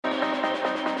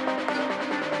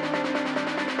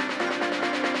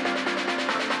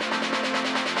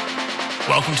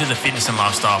Welcome to the Fitness and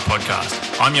Lifestyle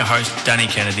Podcast. I'm your host, Danny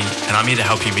Kennedy, and I'm here to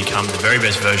help you become the very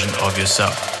best version of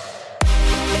yourself.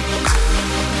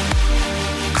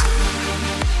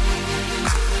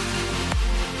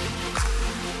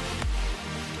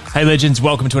 Hey legends,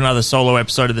 welcome to another solo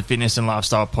episode of the Fitness and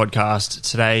Lifestyle Podcast.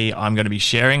 Today I'm going to be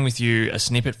sharing with you a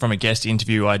snippet from a guest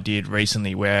interview I did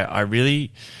recently where I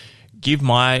really give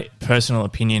my personal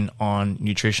opinion on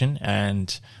nutrition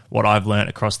and what I've learned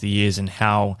across the years and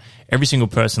how every single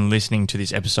person listening to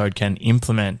this episode can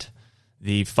implement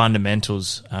the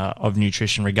fundamentals of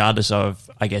nutrition regardless of,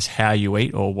 I guess, how you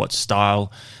eat or what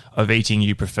style of eating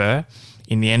you prefer.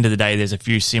 In the end of the day, there's a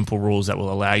few simple rules that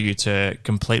will allow you to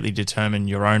completely determine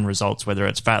your own results, whether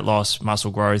it's fat loss,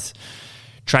 muscle growth,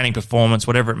 training performance,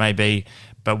 whatever it may be.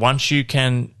 But once you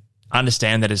can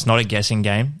understand that it's not a guessing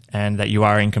game and that you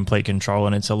are in complete control,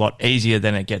 and it's a lot easier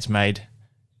than it gets made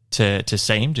to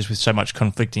seem, just with so much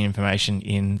conflicting information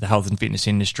in the health and fitness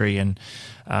industry and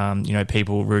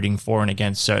people rooting for and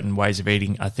against certain ways of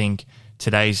eating, I think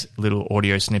today's little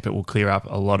audio snippet will clear up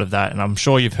a lot of that. And I'm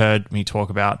sure you've heard me talk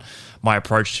about my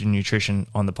approach to nutrition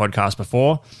on the podcast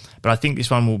before, but I think this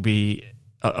one will be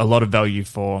a lot of value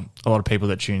for a lot of people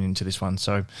that tune into this one.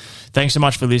 So thanks so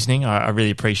much for listening. I really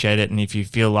appreciate it. And if you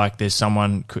feel like there's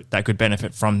someone that could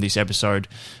benefit from this episode,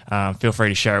 feel free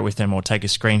to share it with them or take a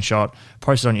screenshot,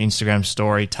 post it on your Instagram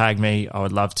story, tag me. I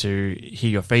would love to hear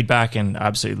your feedback and I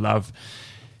absolutely love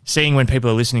seeing when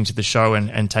people are listening to the show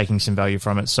and taking some value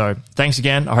from it. So thanks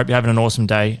again. I hope you're having an awesome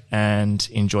day and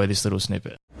enjoy this little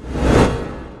snippet.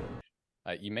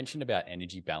 You mentioned about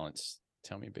energy balance.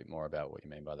 Tell me a bit more about what you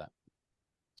mean by that.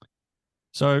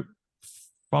 So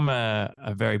from a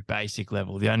very basic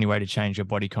level, the only way to change your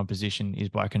body composition is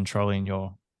by controlling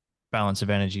your balance of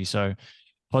energy. So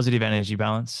positive energy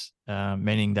balance,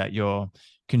 meaning that you're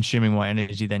consuming more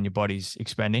energy than your body's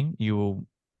expending, you will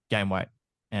gain weight.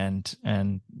 And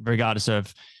regardless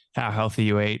of how healthy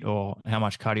you eat or how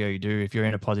much cardio you do, if you're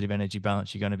in a positive energy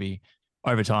balance, you're going to be,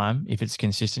 over time, if it's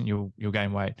consistent, you'll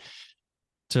gain weight.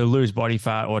 To lose body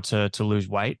fat or to lose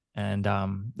weight, and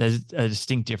there's a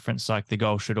distinct difference. Like the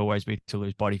goal should always be to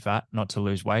lose body fat, not to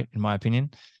lose weight, in my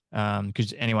opinion,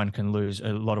 because anyone can lose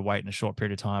a lot of weight in a short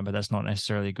period of time, but that's not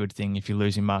necessarily a good thing if you're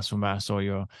losing muscle mass or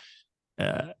you're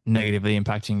negatively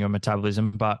impacting your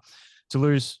metabolism. But to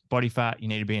lose body fat, you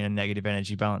need to be in a negative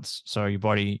energy balance. So your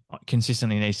body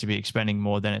consistently needs to be expending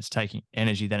more than it's taking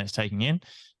energy than it's taking in,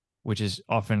 which is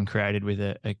often created with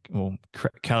a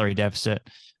calorie deficit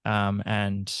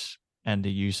and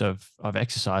the use of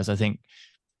exercise. I think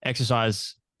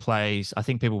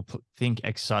people think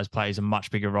exercise plays a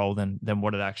much bigger role than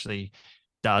what it actually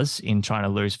does in trying to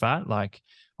lose fat. Like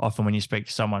often when you speak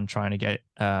to someone trying to get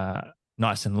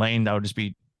nice and lean, they'll just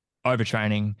be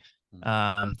overtraining,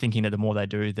 thinking that the more they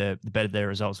do, the better their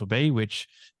results will be, which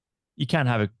you can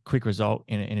have a quick result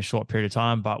in a short period of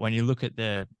time. But when you look at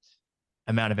the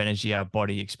amount of energy our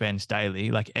body expends daily,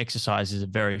 like exercise is a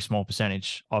very small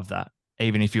percentage of that,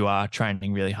 even if you are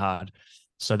training really hard.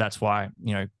 So that's why,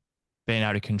 being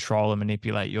able to control and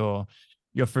manipulate your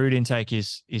food intake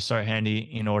is so handy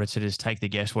in order to just take the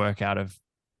guesswork out of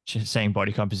seeing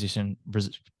body composition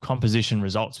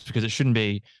results, because it shouldn't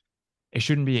be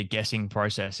a guessing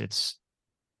process.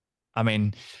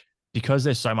 Because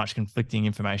there's so much conflicting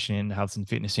information in the health and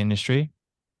fitness industry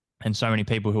and so many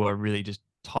people who are really just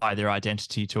tie their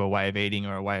identity to a way of eating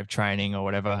or a way of training or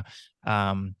whatever,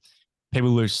 people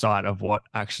lose sight of what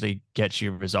actually gets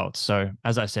you results. So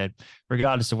as I said,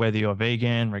 regardless of whether you're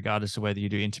vegan, regardless of whether you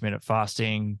do intermittent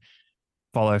fasting,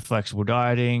 follow flexible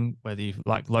dieting, whether you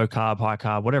like low carb, high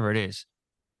carb, whatever it is,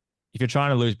 if you're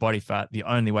trying to lose body fat, the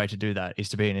only way to do that is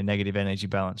to be in a negative energy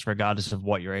balance, regardless of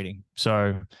what you're eating.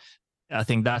 So I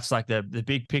think that's like the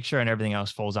big picture, and everything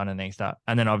else falls underneath that.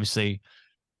 And then obviously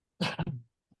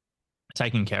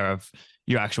taking care of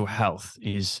your actual health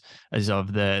is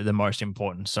of the most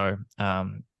important. So,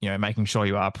 making sure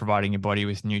you are providing your body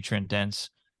with nutrient dense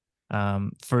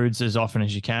foods as often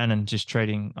as you can, and just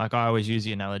treating, like I always use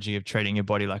the analogy of treating your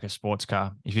body like a sports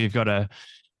car. If you've got a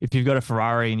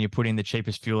Ferrari and you're putting the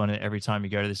cheapest fuel in it every time you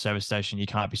go to the service station, you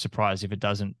can't be surprised if it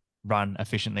doesn't run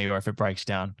efficiently or if it breaks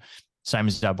down. Same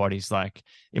as our bodies. Like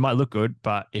it might look good,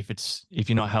 but if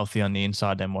you're not healthy on the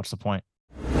inside, then what's the point?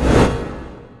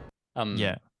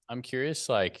 I'm curious,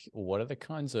 like, what are the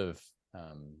kinds of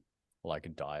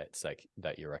like diets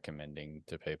that you're recommending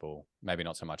to people? Maybe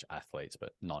not so much athletes,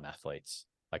 but non-athletes.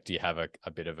 Like, do you have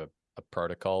a bit of a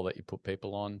protocol that you put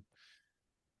people on?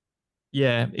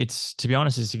 Yeah, to be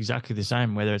honest, it's exactly the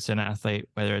same, whether it's an athlete,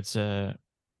 whether it's a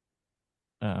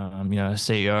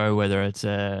CEO, whether it's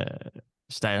a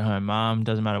stay-at-home mom,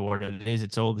 doesn't matter what it is,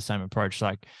 it's all the same approach.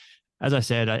 Like as I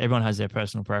said, everyone has their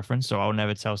personal preference. So I'll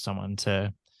never tell someone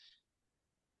to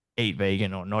eat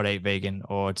vegan or not eat vegan,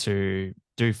 or to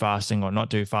do fasting or not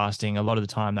do fasting. A lot of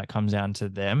the time that comes down to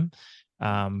them.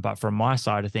 But from my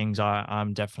side of things,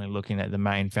 I'm definitely looking at the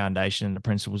main foundation and the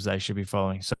principles they should be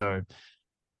following. So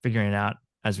figuring out,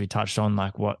 as we touched on,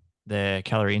 like what their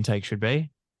calorie intake should be.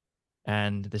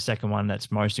 And the second one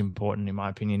that's most important, in my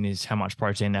opinion, is how much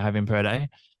protein they're having per day.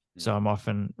 So I'm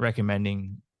often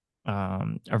recommending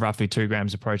a roughly 2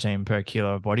 grams of protein per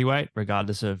kilo of body weight,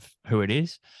 regardless of who it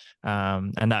is.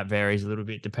 And that varies a little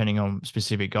bit depending on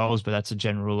specific goals, but that's a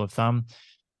general rule of thumb.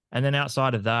 And then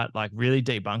outside of that, like really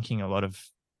debunking a lot of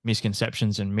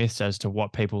misconceptions and myths as to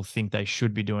what people think they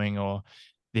should be doing, or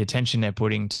the attention they're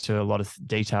putting to a lot of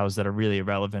details that are really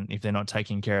irrelevant if they're not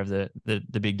taking care of the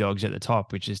big dogs at the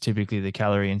top, which is typically the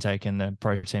calorie intake and the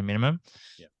protein minimum.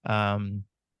 Yeah.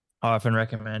 I often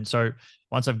recommend, so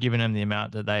once I've given them the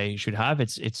amount that they should have,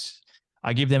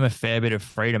 I give them a fair bit of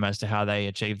freedom as to how they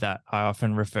achieve that. I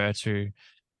often refer to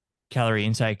calorie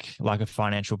intake like a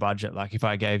financial budget. Like if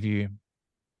I gave you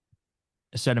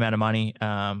a certain amount of money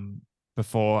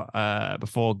before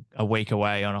a week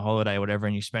away on a holiday or whatever,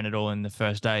 and you spend it all in the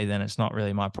first day, then it's not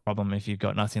really my problem if you've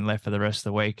got nothing left for the rest of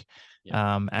the week.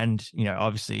 Yeah. And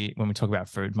obviously when we talk about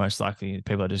food, most likely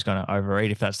people are just going to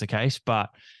overeat if that's the case. But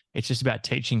it's just about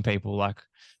teaching people. Like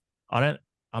I'm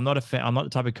not the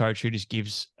type of coach who just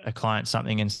gives a client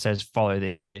something and says,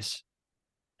 follow this.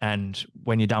 And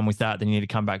when you're done with that, then you need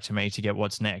to come back to me to get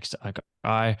what's next. Like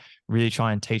I really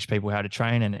try and teach people how to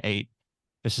train and eat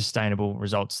for sustainable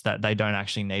results, that they don't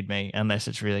actually need me unless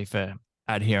it's really for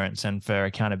adherence and for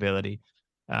accountability.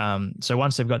 So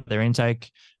once they've got their intake,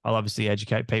 I'll obviously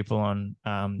educate people on,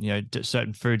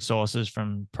 certain food sources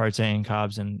from protein,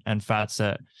 carbs, and fats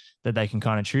that they can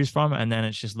kind of choose from. And then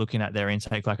it's just looking at their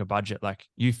intake like a budget. Like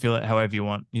you fill it however you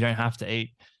want. You don't have to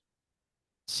eat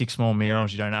 6 more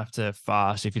meals. You don't have to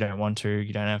fast if you don't want to.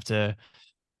 You don't have to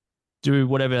do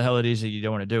whatever the hell it is that you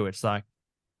don't want to do. It's like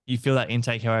you fill that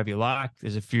intake however you like.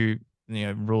 There's a few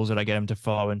rules that I get them to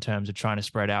follow in terms of trying to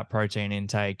spread out protein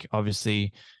intake.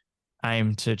 Obviously,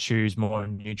 aim to choose more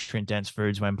nutrient dense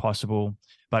foods when possible,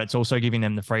 but it's also giving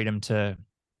them the freedom to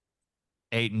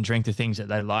eat and drink the things that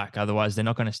they like. Otherwise, they're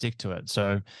not going to stick to it.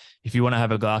 So if you want to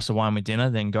have a glass of wine with dinner,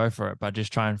 then go for it, but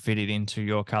just try and fit it into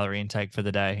your calorie intake for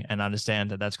the day and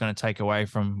understand that that's going to take away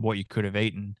from what you could have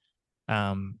eaten.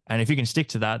 And if you can stick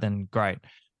to that, then great.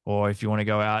 Or if you want to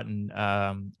go out and,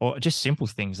 or just simple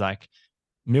things like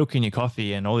milk in your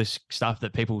coffee and all this stuff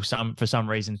that people for some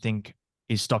reason think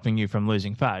is stopping you from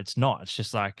losing fat. It's not. It's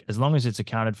just like, as long as it's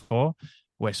accounted for,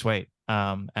 we're sweet.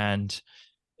 And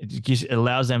it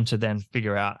allows them to then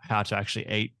figure out how to actually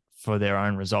eat for their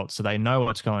own results. So they know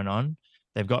what's going on.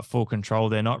 They've got full control.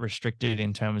 They're not restricted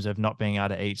in terms of not being able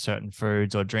to eat certain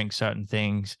foods or drink certain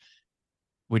things,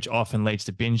 which often leads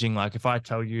to binging. Like if I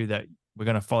tell you that we're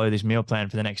going to follow this meal plan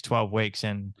for the next 12 weeks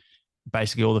and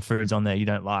basically all the foods on there you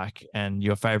don't like, and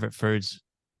your favorite foods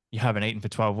you haven't eaten for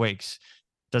 12 weeks,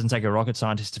 it doesn't take a rocket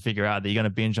scientist to figure out that you're going to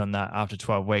binge on that after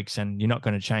 12 weeks and you're not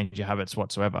going to change your habits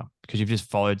whatsoever because you've just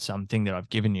followed something that I've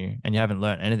given you and you haven't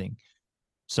learned anything.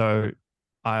 So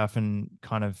I often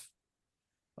kind of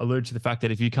allude to the fact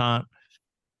that if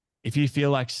you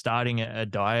feel like starting a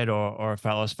diet or a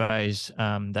fat loss phase,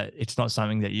 that it's not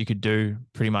something that you could do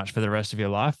pretty much for the rest of your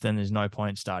life, then there's no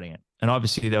point starting it. And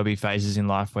obviously there'll be phases in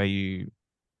life where you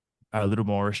are a little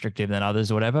more restrictive than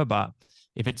others or whatever. But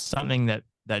if it's something that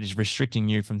is restricting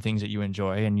you from things that you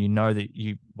enjoy, and you know that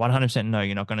you 100% know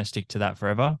you're not going to stick to that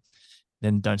forever,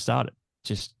 then don't start it.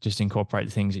 Just incorporate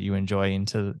the things that you enjoy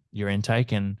into your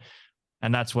intake. And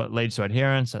that's what leads to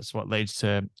adherence. That's what leads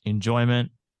to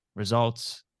enjoyment,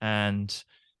 results, and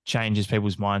changes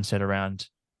people's mindset around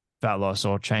fat loss,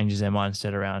 or changes their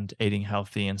mindset around eating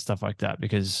healthy and stuff like that.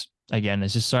 Because again,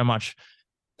 there's just so much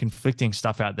conflicting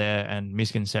stuff out there and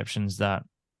misconceptions that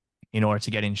in order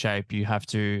to get in shape, you have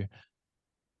to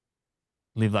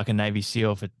live like a Navy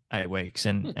SEAL for 8 weeks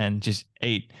and just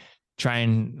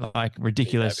train like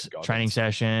ridiculous training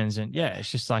sessions. And yeah,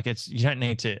 it's just like, you don't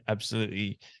need to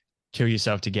absolutely kill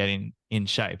yourself to get in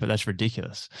shape, but that's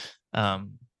ridiculous.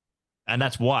 And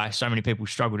that's why so many people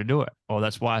struggle to do it. Or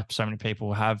that's why so many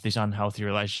people have this unhealthy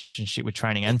relationship with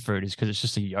training and food, is because it's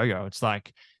just a yo-yo. It's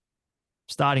like,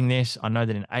 starting this, I know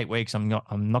that in 8 weeks, I'm not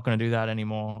going to do that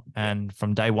anymore. And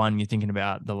from day one, you're thinking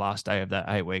about the last day of that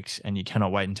 8 weeks, and you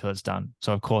cannot wait until it's done.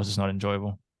 So of course it's not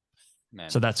enjoyable. Man.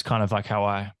 So that's kind of like how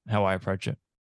I approach it.